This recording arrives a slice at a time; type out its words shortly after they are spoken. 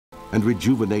and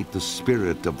rejuvenate the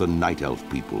spirit of the Night Elf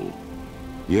people.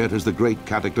 Yet as the great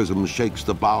cataclysm shakes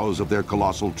the boughs of their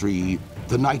colossal tree,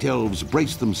 the Night Elves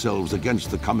brace themselves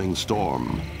against the coming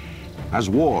storm. As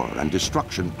war and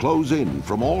destruction close in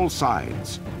from all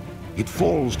sides, it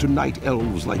falls to Night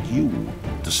Elves like you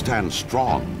to stand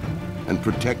strong and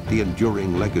protect the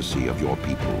enduring legacy of your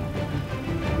people.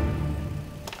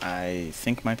 I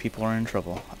think my people are in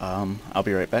trouble. I'll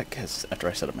be right back after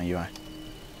I set up my UI.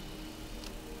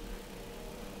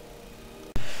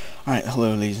 Alright,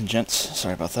 hello ladies and gents.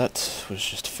 Sorry about that. Was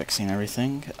just fixing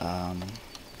everything.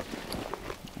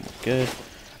 Good.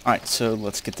 Alright, so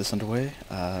let's get this underway.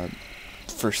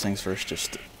 First things first,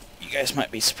 just, you guys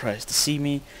might be surprised to see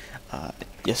me.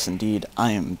 Yes indeed,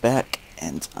 I am back,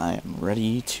 and I am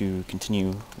ready to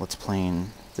continue let's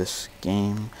playing this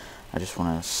game. I just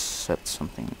want to set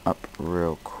something up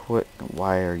real quick.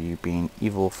 Why are you being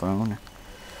evil, phone?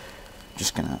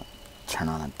 Just gonna turn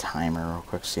on a timer real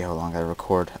quick, see how long I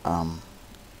record.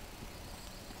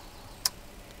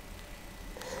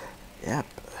 Yep,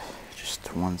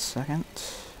 just 1 second.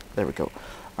 There we go.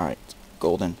 Alright,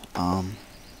 golden.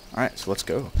 Alright, so let's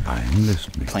go. I'm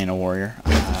listening. Playing a warrior.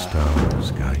 The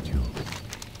stars guide you.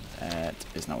 That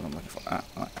is not what I'm looking for. I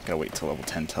gotta wait till level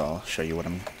 10 till I'll show you what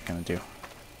I'm gonna do.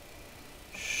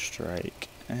 Strike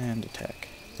and attack.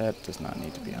 That does not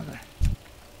need to be on there.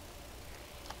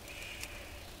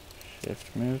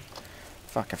 Shift move.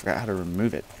 Fuck, I forgot how to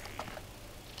remove it.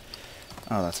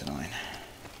 Oh, that's annoying.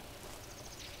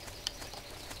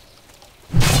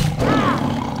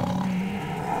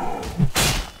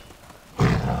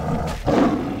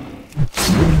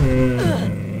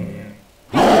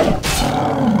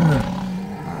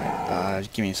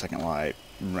 Alright, give me a second while I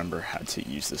remember how to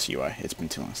use this UI. It's been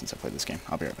too long since I played this game.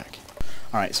 I'll be right back.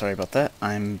 Alright, sorry about that.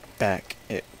 I'm back.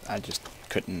 I just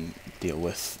couldn't deal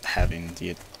with having the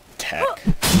attack.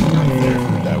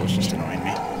 That was just annoying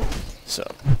me. So,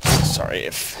 sorry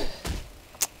if...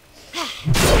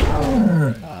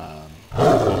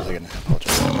 what was I gonna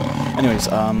apologize? Anyways,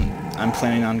 I'm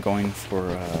planning on going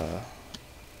for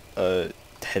a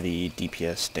heavy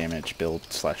DPS damage build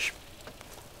slash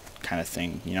kind of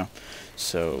thing, you know?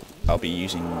 So, I'll be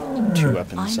using 2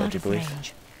 weapons, I do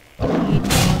believe.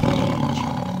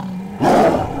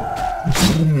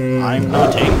 I'm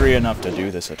not angry enough to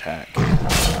do this attack.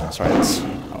 Sorry, that's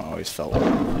how I always felt the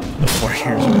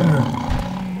warriors were.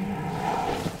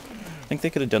 I think they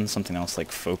could have done something else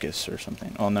like focus or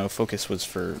something. Oh no, focus was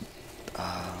for...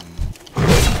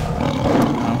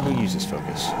 who uses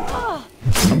focus?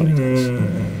 Somebody does.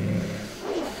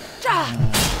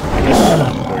 I guess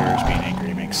warriors being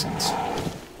angry makes sense.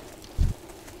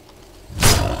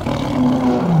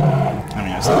 I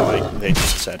mean, it's not like they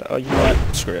just said, oh, you know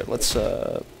what, screw it, let's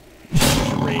just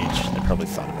rage. They probably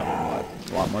thought about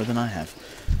it a lot more than I have.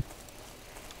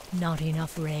 Not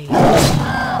enough rage.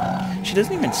 She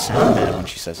doesn't even sound bad when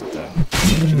she says it, though.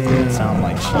 She doesn't sound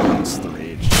like she wants the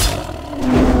rage.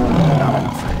 Not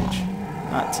enough rage.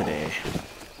 Not today.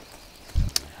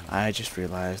 I just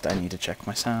realized I need to check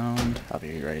my sound. I'll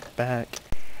be right back.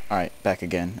 Alright, back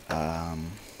again. I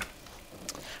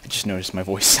just noticed my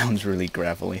voice sounds really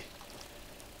gravelly.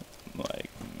 Like,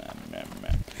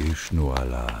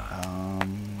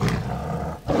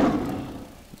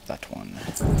 that one.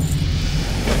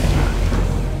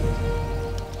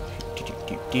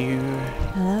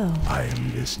 Hello. I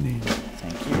am listening.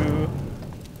 Thank you.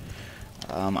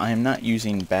 I am not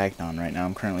using Bagnon right now.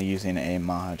 I'm currently using a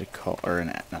mod called, or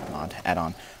not mod,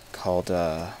 add-on called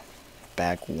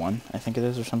Bag 1, I think it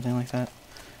is, or something like that.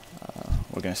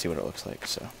 We're gonna see what it looks like.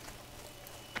 So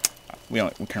we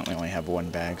currently only have 1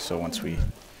 bag. So once we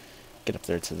get up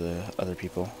there to the other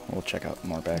people, we'll check out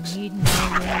more bags. Need no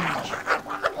rage.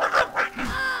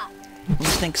 I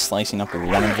just think slicing up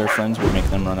one of their friends would make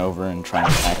them run over and try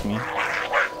and attack me.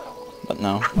 But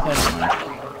no, that's fine.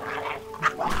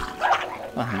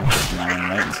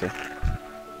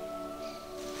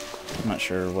 I'm not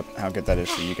sure how good that is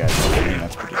for you guys, but for me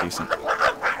that's pretty decent.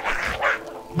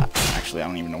 Actually, I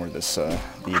don't even know where this the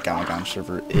Gamagon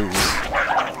server is.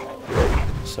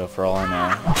 So for all I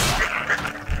know,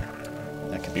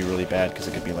 that could be really bad because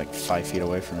it could be like 5 feet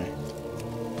away from me.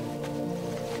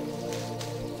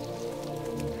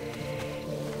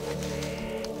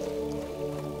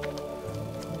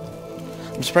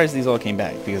 I'm surprised these all came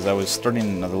back, because I was starting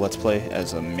another Let's Play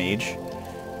as a mage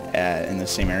in the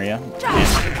same area,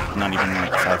 and not even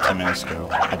like 5-10 minutes ago,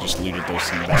 I just looted those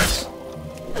same bags.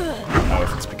 I don't know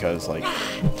if it's because, like,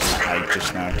 I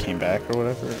just now came back or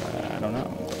whatever, I don't know.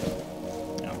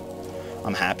 But, you know,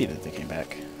 I'm happy that they came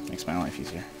back. Makes my life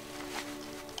easier.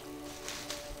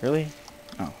 Really?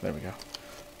 Oh, there we go. I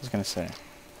was gonna say.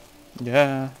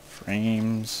 Yeah,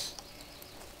 frames.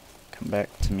 Come back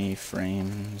to me,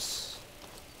 frames.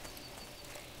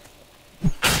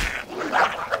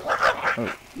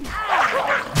 Oh.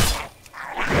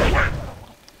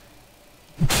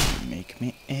 Make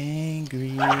me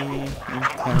angry with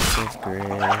clouds of gray.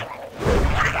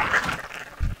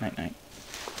 Night night.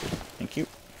 Thank you.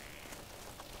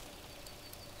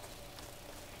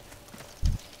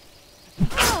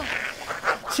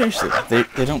 Seriously,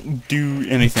 they don't do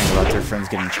anything about their friends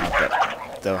getting chopped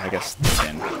up. Though I guess,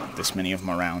 again, this many of them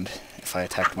around. If I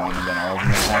attacked one and then all of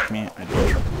them attacked me, I'd be in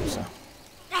trouble, so.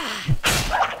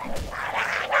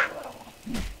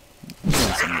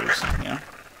 Doing some moves, you know?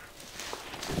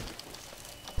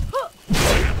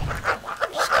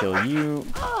 Just kill you.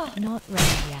 Not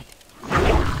ready yet.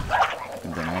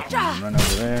 And then I can run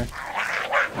over there.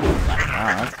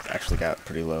 Wow, I've actually got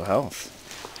pretty low health.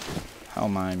 How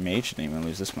my mage didn't even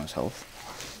lose this much health.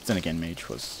 Then again, mage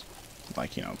was,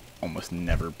 like, you know, almost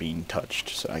never being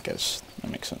touched, so I guess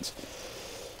that makes sense.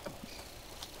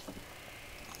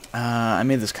 I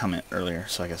made this comment earlier,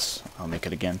 so I guess I'll make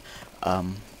it again.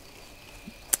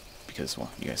 Because, well,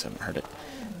 you guys haven't heard it.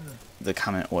 The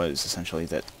comment was essentially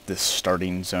that this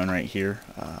starting zone right here,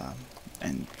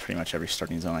 and pretty much every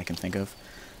starting zone I can think of,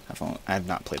 I have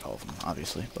not played all of them,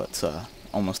 obviously, but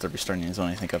almost every starting zone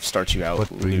I think of starts you out What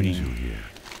brings you looting here?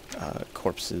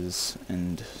 corpses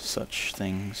and such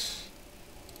things.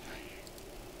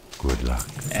 Good luck.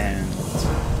 And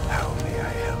How may I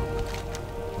help?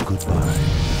 Goodbye.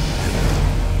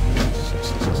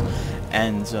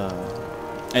 and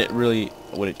it really,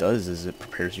 what it does is it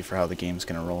prepares you for how the game's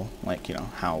gonna roll. Like, you know,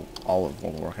 how all of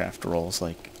World of Warcraft rolls.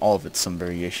 Like, all of it's some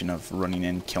variation of running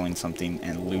in, killing something,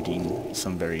 and looting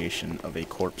some variation of a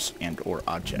corpse and or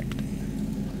object.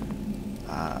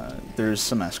 There's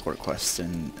some escort quests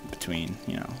in between,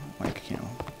 you know, like, you know,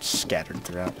 scattered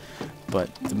throughout.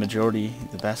 But the majority,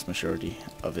 the vast majority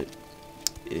of it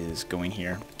is going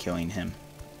here, killing him,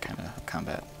 kind of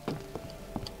combat.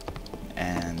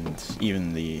 And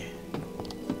even the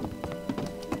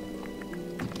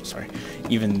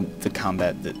even the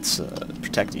combat that's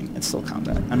protecting, it's still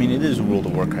combat. I mean, it is World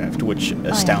of Warcraft, which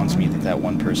astounds me that that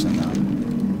one person,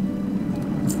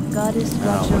 Goddess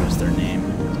what is their name?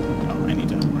 Oh, I need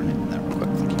to learn it that real quick,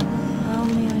 thank you. How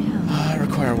may I help? I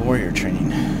require warrior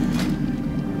training.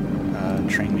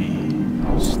 Train me.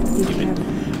 Stupid.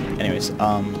 Anyways,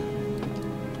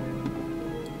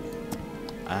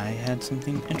 I had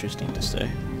something interesting to say.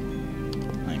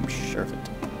 I'm sure of it.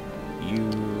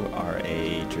 You are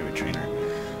a druid trainer.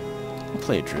 I'll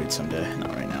play a druid someday.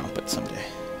 Not right now, but someday.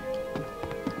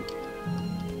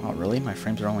 Oh, really? My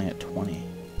frames are only at 20.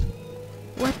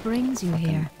 What brings you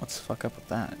here? What's the fuck up with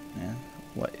that, man?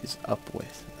 What is up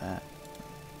with that?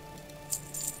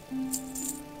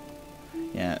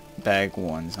 Yeah, bag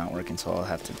 1's not working, so I'll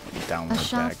have to A download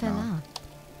shot bag fell now. out.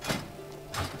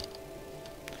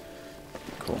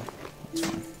 Cool. That's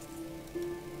fine.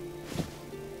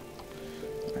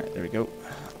 Alright, there we go.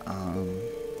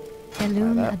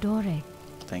 Elun that. Adore.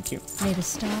 Thank you. May the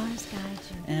stars guide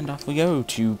you. And off we go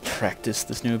to practice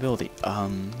this new ability.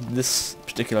 This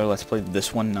particular Let's Play,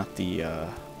 this one, not the,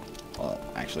 well,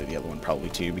 actually the other one probably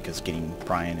too, because getting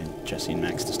Brian and Jesse and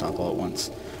Max to stop all at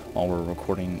once while we're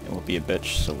recording, it will be a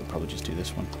bitch, so we'll probably just do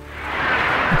this one.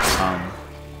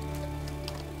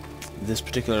 This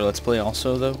particular Let's Play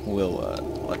also, though, will,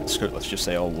 let's just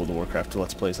say all World of Warcraft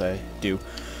Let's Plays I do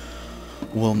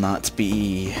will not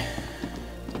be...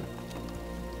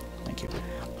 Thank you.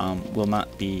 Will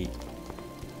not be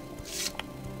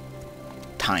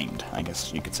timed, I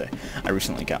guess you could say. I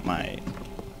recently got my...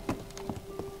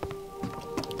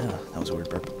 that was a weird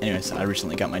burp. Anyways, I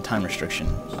recently got my time restriction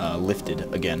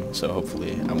lifted again, so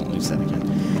hopefully I won't lose that again.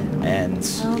 And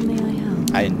How may I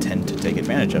help? I intend to take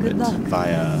advantage of it Good luck.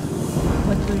 via,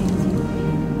 What brings you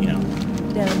you know,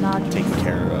 here? They're not taking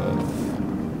care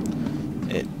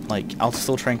of it. Like, I'll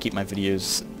still try and keep my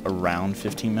videos around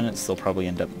 15 minutes. They'll probably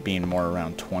end up being more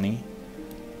around 20.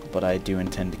 But I do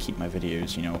intend to keep my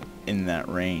videos, you know, in that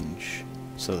range,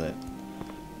 so that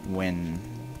when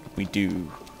we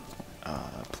do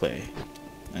play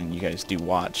and you guys do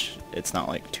watch, it's not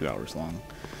like 2 hours long.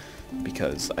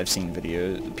 Because I've seen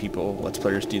people, Let's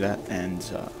Players do that, and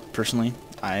personally,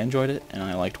 I enjoyed it, and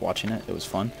I liked watching it. It was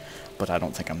fun, but I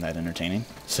don't think I'm that entertaining.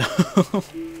 So,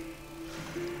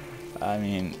 I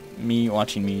mean,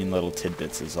 watching me in little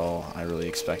tidbits is all I really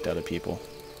expect out of people.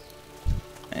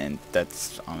 And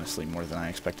that's honestly more than I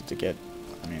expected to get.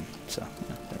 I mean, so,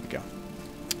 yeah, there we go.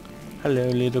 Hello,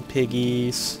 little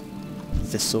piggies.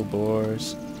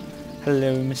 Thistlebores.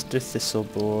 Hello, Mr.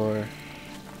 Thistlebore.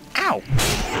 Ow!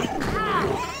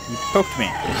 You poked me.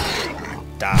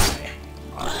 Die.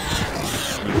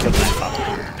 You killed my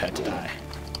father. Pet to die.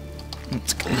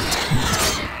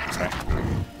 Sorry.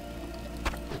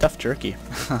 Tough jerky.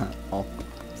 Well,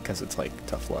 because it's like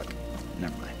tough luck.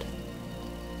 Never mind.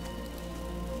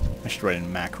 I should write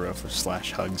in macro for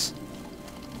 /hugs.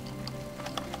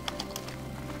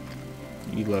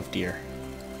 You love deer.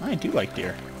 I do like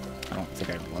deer. I don't think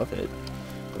I love it,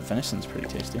 but venison's pretty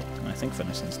tasty. And I think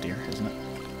venison's deer, isn't it?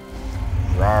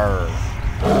 Roar!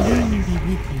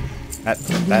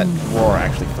 That roar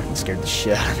actually fucking scared the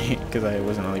shit out of me because I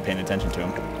wasn't really paying attention to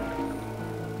him.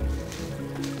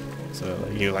 So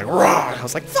he was like roar! I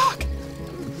was like fuck!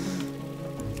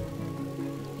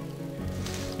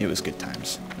 It was good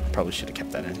times. Probably should have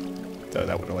kept that in, though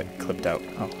that would have like clipped out.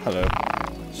 Oh, hello.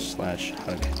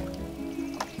 /hug.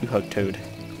 You hug Toad.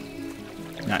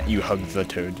 Not you hug the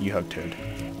Toad. You hug Toad.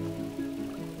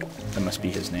 That must be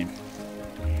his name.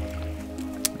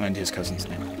 And his cousin's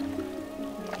name.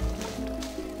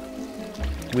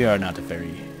 We are not a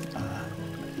very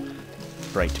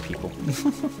bright people.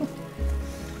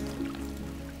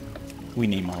 We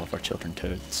name all of our children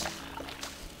Toads.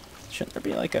 Shouldn't there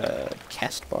be like a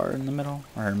cast bar in the middle?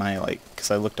 Or am I like...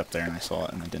 Because I looked up there and I saw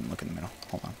it and I didn't look in the middle.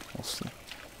 Hold on, we'll see.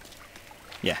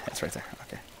 Yeah, it's right there.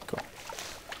 Okay, cool.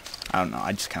 I don't know,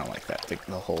 I just kind of like that.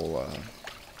 The whole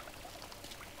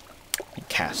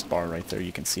cast bar right there,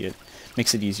 you can see it.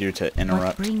 Makes it easier to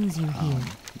interrupt. What brings you here?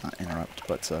 Not interrupt,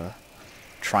 but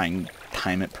try and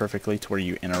time it perfectly to where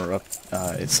you interrupt.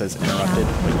 It says interrupted,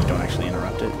 but you don't actually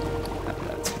interrupt it.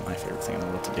 That's my favorite thing in the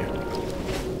world to do.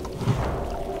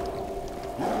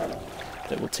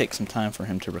 It will take some time for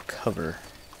him to recover.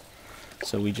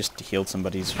 So we just healed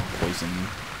somebody's poison.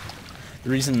 The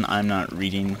reason I'm not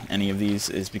reading any of these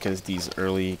is because these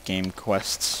early game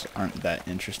quests aren't that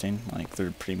interesting. Like,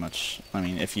 they're pretty much... I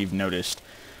mean, if you've noticed,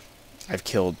 I've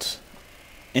killed,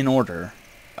 in order,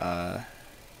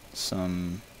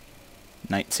 some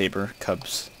Nightsaber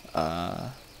cubs,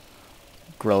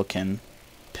 Grelkin,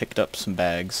 picked up some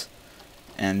bags,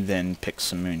 and then picked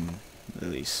some moon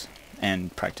lilies,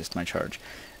 and practiced my charge.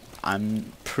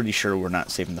 I'm pretty sure we're not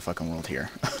saving the fucking world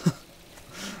here.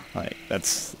 Like,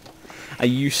 that's... I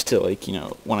used to, like, you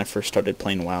know, when I first started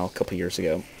playing WoW a couple years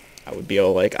ago, I would be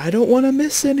all like, I don't want to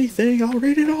miss anything, I'll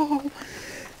read it all.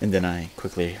 And then I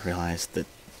quickly realized that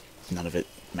none of it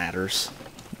matters.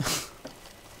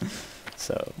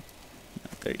 So,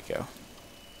 there you go.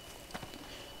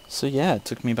 So yeah, it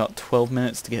took me about 12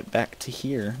 minutes to get back to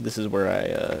here. This is where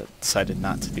I decided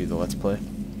not to do the Let's Play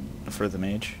for the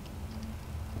mage.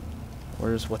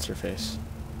 Where's What's-Her-Face?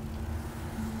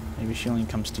 Maybe she only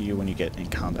comes to you when you get in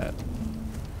combat.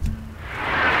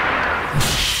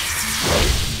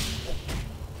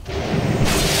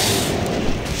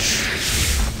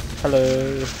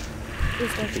 Hello.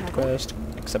 Complete quest.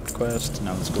 Accept quest.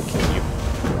 Now let's go kill you.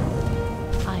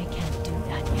 I can't do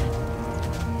that yet.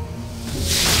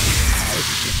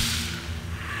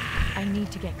 I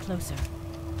need to get closer.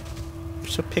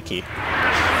 You're so picky.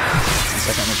 One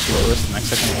second we're too close, the next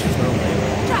second we're too far away.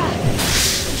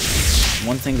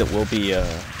 One thing that will be a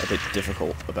bit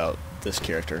difficult about this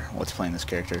character, what's playing this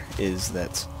character, is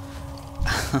that,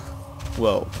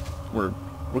 well, we're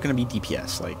gonna be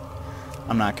DPS. Like,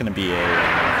 I'm not gonna be a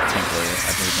tank player.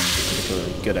 I've never been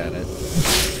particularly good at it.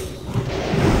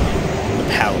 The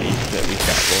pally that we've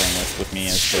got rolling with me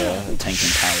as the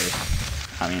tanking pally.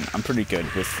 I mean, I'm pretty good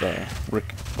with.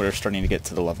 We're starting to get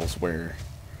to the levels where.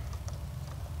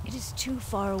 It is too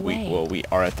far away. We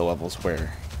are at the levels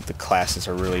where the classes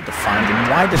are really defined. And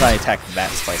why did I attack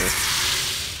that spider?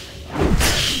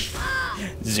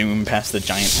 Zoom past the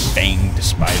giant fanged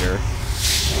spider.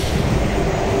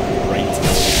 Right into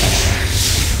the...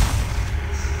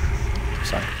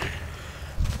 Sorry.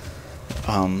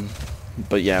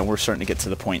 But yeah, we're starting to get to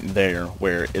the point there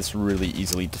where it's really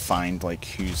easily defined, like,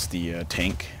 who's the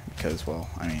tank. Because, well,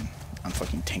 I mean, I'm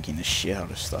fucking tanking the shit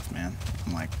out of stuff, man.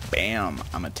 I'm like, bam,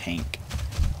 I'm a tank.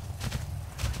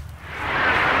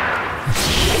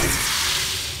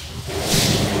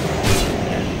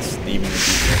 And even the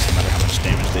DPS, no matter how much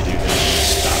damage they do, they don't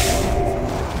stop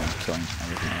killing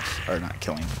everything else. Or not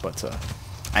killing, but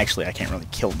actually I can't really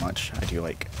kill much. I do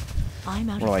like... I'm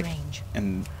out of range.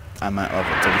 And I'm at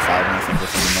level 35, and I think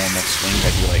with a normal swing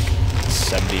I do like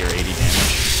 70 or 80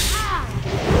 damage.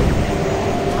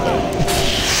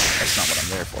 That's not what I'm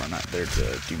there for. I'm not there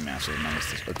to do massive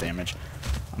amounts of damage.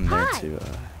 I'm there to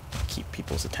keep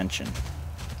people's attention,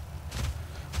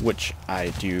 which I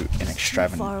do an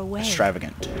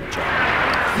extravagant job.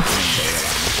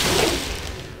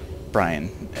 Brian,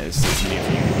 as many of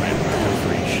you might remember, or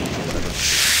whatever,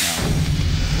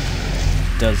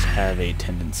 does have a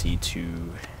tendency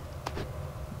to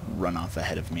run off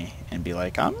ahead of me and be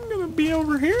like, I'm gonna be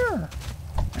over here,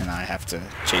 and I have to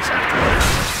chase after it.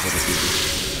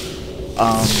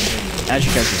 As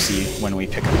you guys will see when we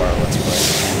pick up our Let's Play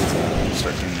and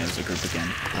start doing it as a group again,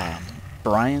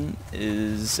 Brian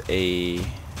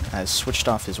has switched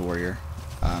off his warrior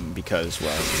because,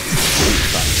 well,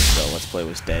 the Let's Play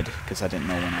was dead because I didn't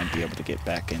know when I'd be able to get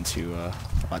back into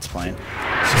Let's Playing. So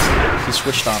he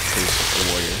switched off his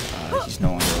warrior. He's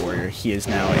no longer a warrior. He is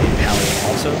now a paladin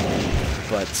also,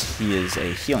 but he is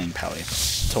a healing paladin.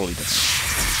 Totally different.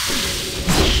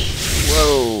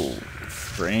 Whoa!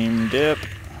 Frame dip.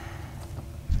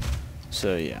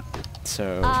 So yeah.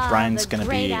 So Brian's gonna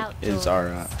be is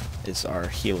our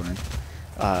healer.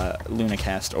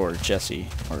 Lunacast, or Jesse,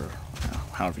 or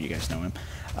however you guys know him.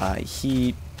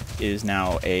 He is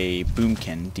now a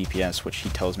boomkin DPS, which he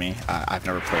tells me, I've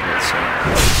never played it, so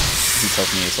he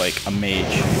tells me it's like a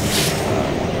mage,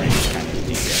 range kind of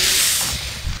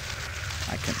DPS.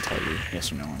 I couldn't tell you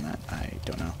yes or no on that, I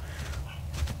don't know.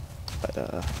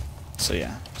 But, so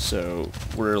yeah, so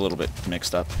we're a little bit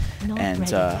mixed up. And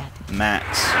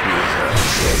Max, who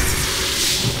is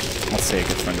let's say a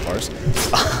good friend of ours,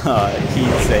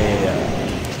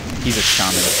 he's a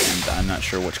shaman, and I'm not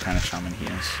sure which kind of shaman he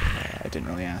is. I didn't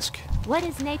really ask. What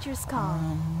is nature's call?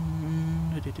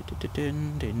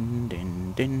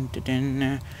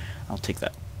 I'll take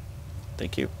that.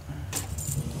 Thank you.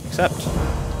 Except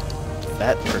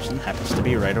that person happens to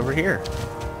be right over here,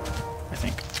 I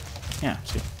think. Yeah,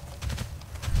 see.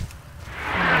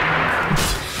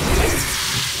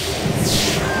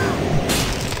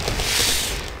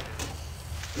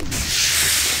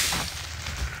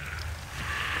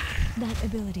 That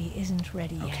ability isn't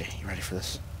ready yet. Okay, you ready for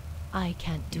this? I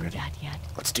can't do that yet.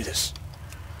 Let's do this.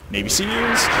 Maybe see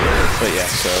yous. But yeah,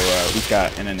 so we've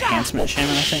got an enhancement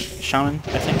shaman, I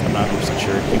think. I'm not 100%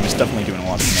 sure. He was definitely doing a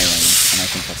lot of melee, and I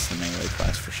think that's the melee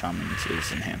class for shamans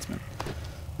is enhancement.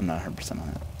 I'm not 100%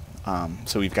 on that.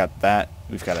 So we've got that.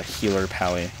 We've got a healer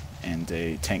pally and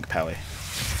a tank pally,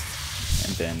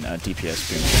 and then a DPS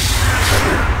boom.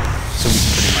 So we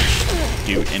can pretty much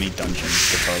do any dungeon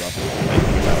that's our level, like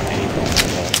without any problem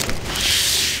at all.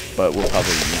 But we'll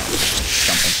probably,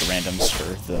 jump into randoms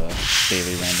for the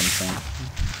daily random thing.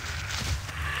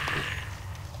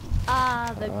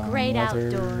 The great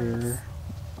outdoors.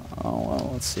 Oh, well,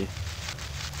 let's see.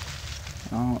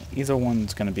 Either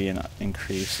one's going to be an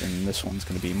increase, and this one's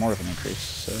going to be more of an increase.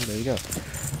 So there you go.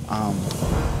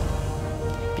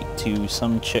 Speak to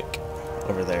some chick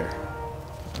over there.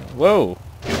 Whoa!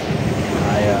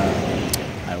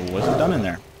 I wasn't done in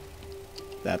there.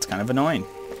 That's kind of annoying.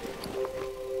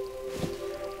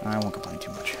 I won't complain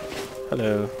too much.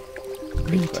 Hello.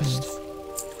 Great quest.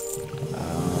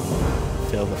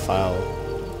 Fill the file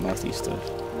northeast of...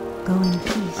 Go in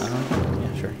peace.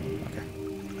 Yeah, sure. Okay.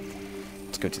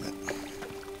 Let's go do that.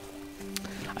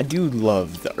 I do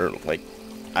love the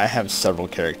I have several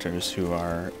characters who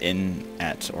are in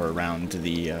at or around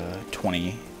the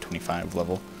 20-25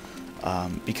 level.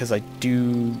 Because I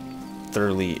do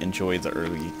thoroughly enjoy the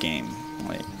early game.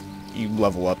 Like, you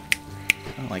level up,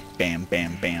 like bam,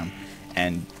 bam, bam,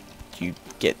 and you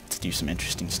get to do some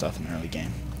interesting stuff in the early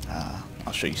game.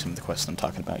 I'll show you some of the quests I'm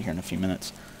talking about here in a few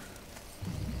minutes.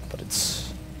 But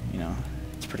it's,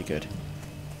 it's pretty good.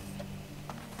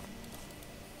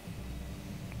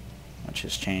 Much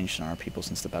has changed in our people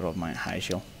since the Battle of Mount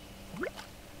Hyjal.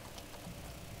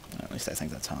 At least I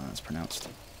think that's how that's pronounced.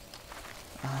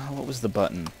 What was the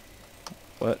button?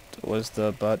 What was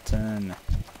the button?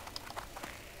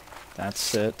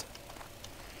 That's it.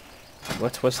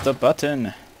 What was the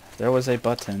button? There was a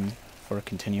button for a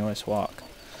continuous walk.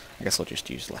 I guess I'll just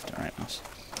use left and right mouse.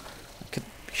 I could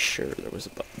be sure there was a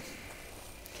button.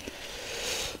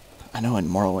 I know in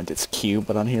Morrowind it's Q,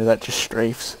 but on here that just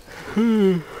strafes.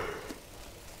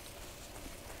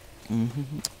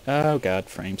 Oh god,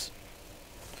 frames.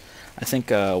 I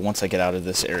think once I get out of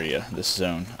this area, this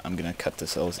zone, I'm gonna cut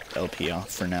this LP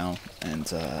off for now,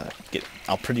 and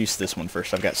I'll produce this one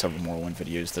first. I've got several more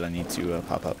videos that I need to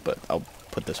pop up, but I'll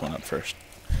put this one up first.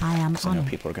 I am I know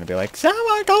people are gonna be like, "Oh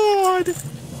my god!"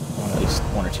 Well, at least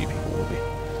one or two people will be.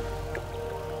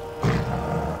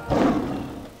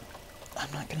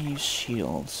 I'm not gonna use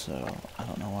shield, so I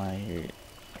don't know why you're...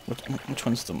 Which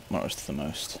one's the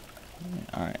most?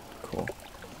 All right, cool.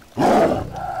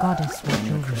 Goddess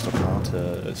will Crystal Ball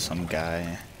to some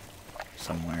guy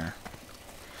somewhere.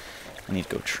 I need to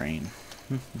go train.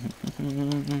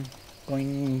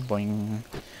 Boing, boing.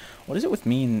 What is it with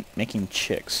me and making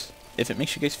chicks? If it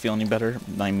makes you guys feel any better,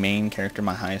 my main character,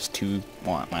 my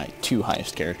two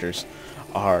highest characters,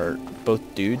 are both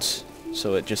dudes,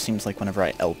 So it just seems like whenever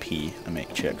I LP, I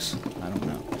make chicks. I don't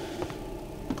know.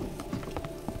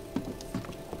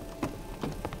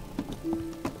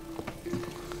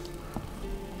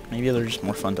 Maybe they're just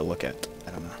more fun to look at.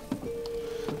 I don't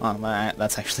know.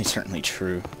 That's actually certainly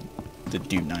true. The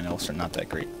dude night elves are not that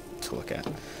great to look at.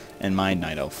 And my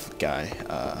night elf guy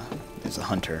is a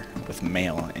hunter with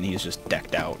mail, and he's just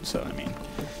decked out. So I mean,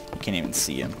 you can't even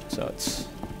see him. So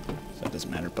it doesn't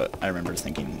matter. But I remember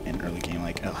thinking in early game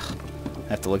like, ugh, I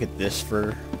have to look at this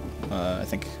for. I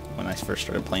think when I first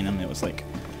started playing him, it was like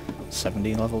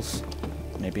 70 levels,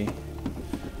 maybe.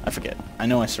 I forget. I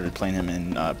know I started playing him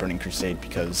in Burning Crusade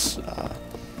because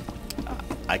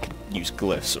I could use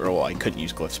glyphs, or well, I couldn't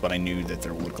use glyphs, but I knew that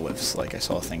there were glyphs. Like I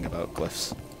saw a thing about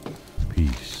glyphs.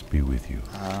 Peace be with you.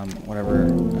 Whatever.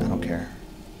 I don't care.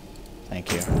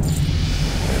 Thank you.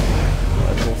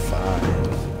 Level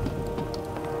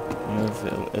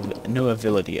 5. New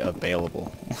ability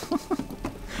available.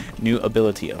 New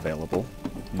ability available.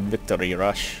 Victory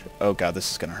Rush. Oh god,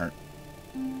 this is gonna hurt.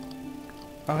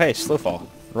 Oh hey, slow fall.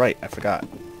 Right, I forgot.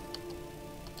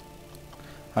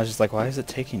 I was just like, why is it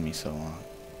taking me so long?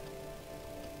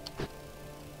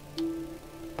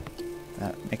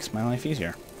 That makes my life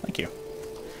easier. Thank you.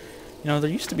 You know, there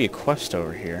used to be a quest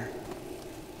over here.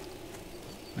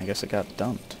 I guess it got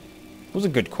dumped. It was a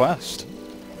good quest.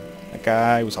 That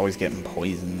guy was always getting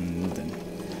poisoned, and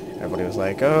everybody was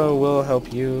like, oh, we'll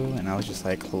help you. And I was just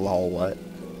like, lol, what?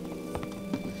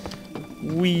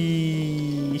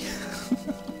 Wee.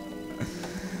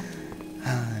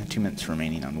 2 minutes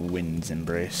remaining on Wind's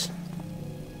Embrace.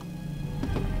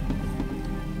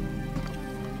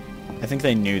 I think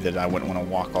they knew that I wouldn't want to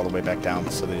walk all the way back down,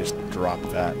 so they just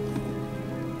dropped that.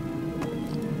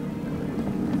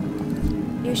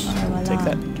 Take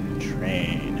that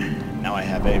train. Now I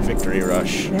have a victory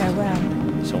rush.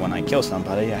 Farewell. So when I kill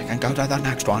somebody, I can go to the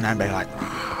next one and be like,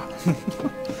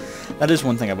 that is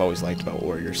one thing I've always liked about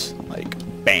warriors. Like,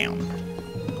 bam,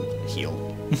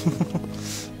 heal.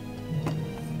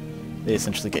 They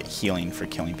essentially get healing for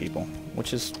killing people,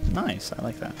 which is nice. I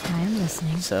like that. I am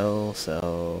listening. So.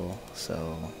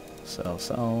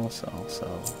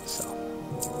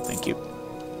 Thank you.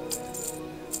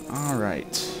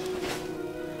 Alright.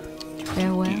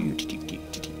 Farewell.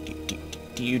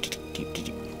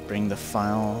 Bring the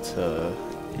file to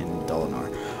in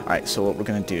Dolinar. Alright, so what we're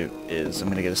gonna do is I'm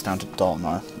gonna get us down to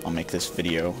Dolinar. I'll make this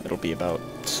video. It'll be about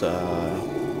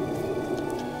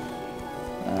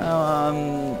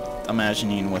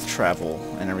imagining with travel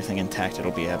and everything intact,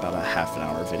 it'll be about a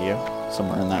half-an-hour video,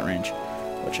 somewhere in that range,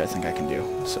 which I think I can do.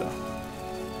 So,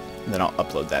 and then I'll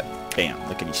upload that. Bam,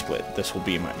 lickety split. This will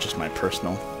be just my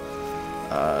personal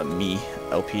me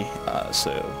LP.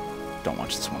 So don't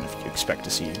watch this one if you expect to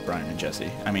see Brian and Jesse.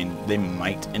 I mean, they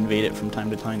might invade it from time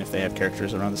to time if they have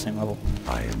characters around the same level.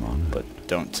 I am on. But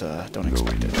don't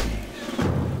expect it.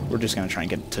 We're just gonna try and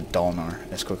get to Dolinar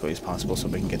as quickly as possible so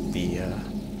we can get the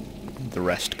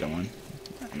rest going,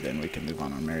 and then we can move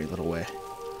on our merry little way.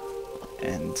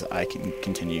 And I can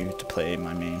continue to play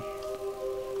my main,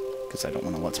 because I don't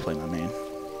want to let's play my main,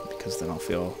 because then I'll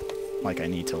feel like I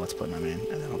need to let's play my main,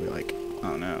 and then I'll be like,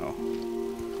 oh no,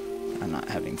 I'm not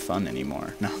having fun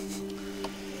anymore. No.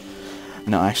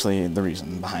 No, actually, the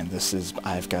reason behind this is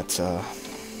I've got, what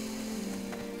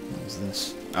is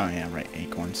this? Oh yeah, right,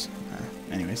 acorns.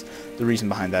 Anyways, the reason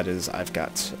behind that is I've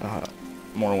got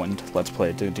Morrowind Let's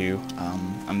Play to do.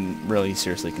 I'm really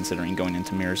seriously considering going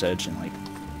into Mirror's Edge and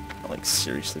like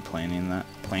seriously playing that.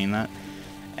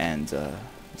 And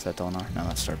is that Dolinar? No,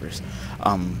 that's Starburst.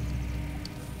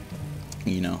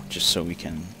 You know, just so we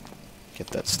can get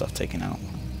that stuff taken out.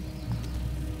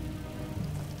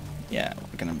 Yeah,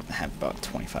 we're gonna have about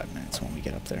 25 minutes when we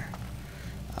get up there.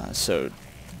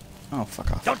 Oh,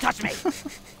 fuck off. Don't touch me!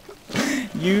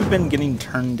 You've been getting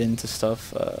turned into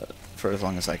stuff for as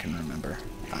long as I can remember.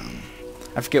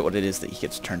 I forget what it is that he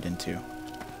gets turned into,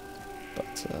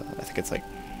 but I think it's like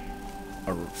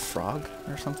a frog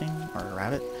or something, or a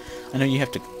rabbit. I know you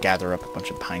have to gather up a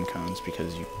bunch of pine cones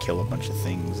because you kill a bunch of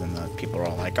things, and the people are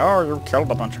all like, "Oh, you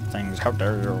killed a bunch of things. How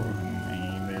dare you?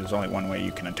 There's only one way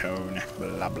you can atone."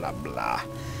 Blah blah blah.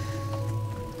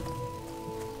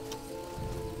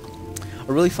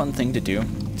 A really fun thing to do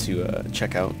to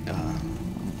check out. I'll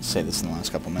say this in the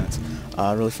last couple minutes.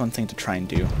 A really fun thing to try and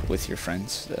do with your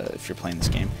friends if you're playing this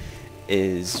game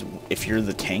is if you're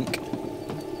the tank,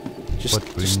 just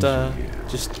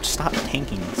stop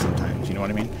tanking sometimes. You know what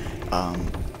I mean?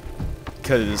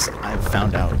 Because I've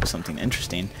found out something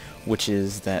interesting, which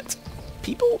is that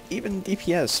people, even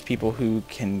DPS, people who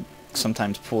can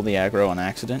sometimes pull the aggro on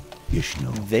accident,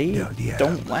 they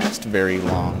don't last very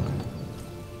long.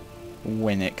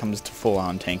 when it comes to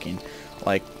full-on tanking.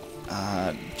 Like,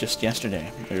 just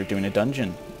yesterday, we were doing a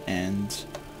dungeon, and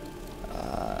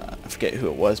I forget who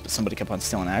it was, but somebody kept on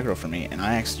stealing aggro from me, and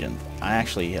I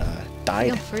actually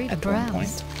died Feel free to at one browse.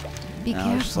 point. Be And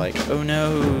I was just careful. like, oh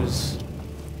noes.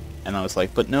 And I was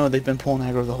like, but no, they've been pulling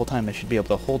aggro the whole time, they should be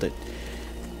able to hold it.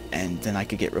 And then I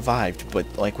could get revived, but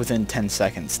like within 10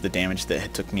 seconds, the damage that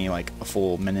had took me like a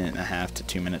full minute and a half to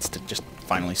 2 minutes to just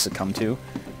finally succumb to,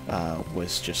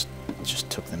 was just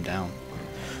took them down.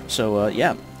 So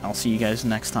yeah, I'll see you guys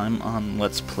next time on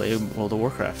Let's Play World of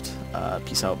Warcraft.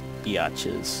 Peace out,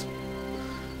 biatches.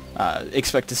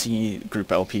 Expect to see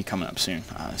Group LP coming up soon.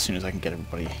 As soon as I can get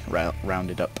everybody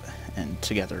rounded up and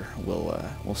together,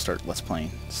 we'll start Let's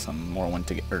Playing some World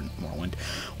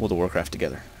of Warcraft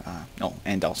together. Oh,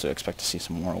 and also expect to see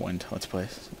some Morrowind Let's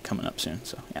Plays coming up soon.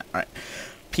 So yeah, all right.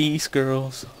 Peace,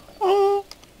 girls.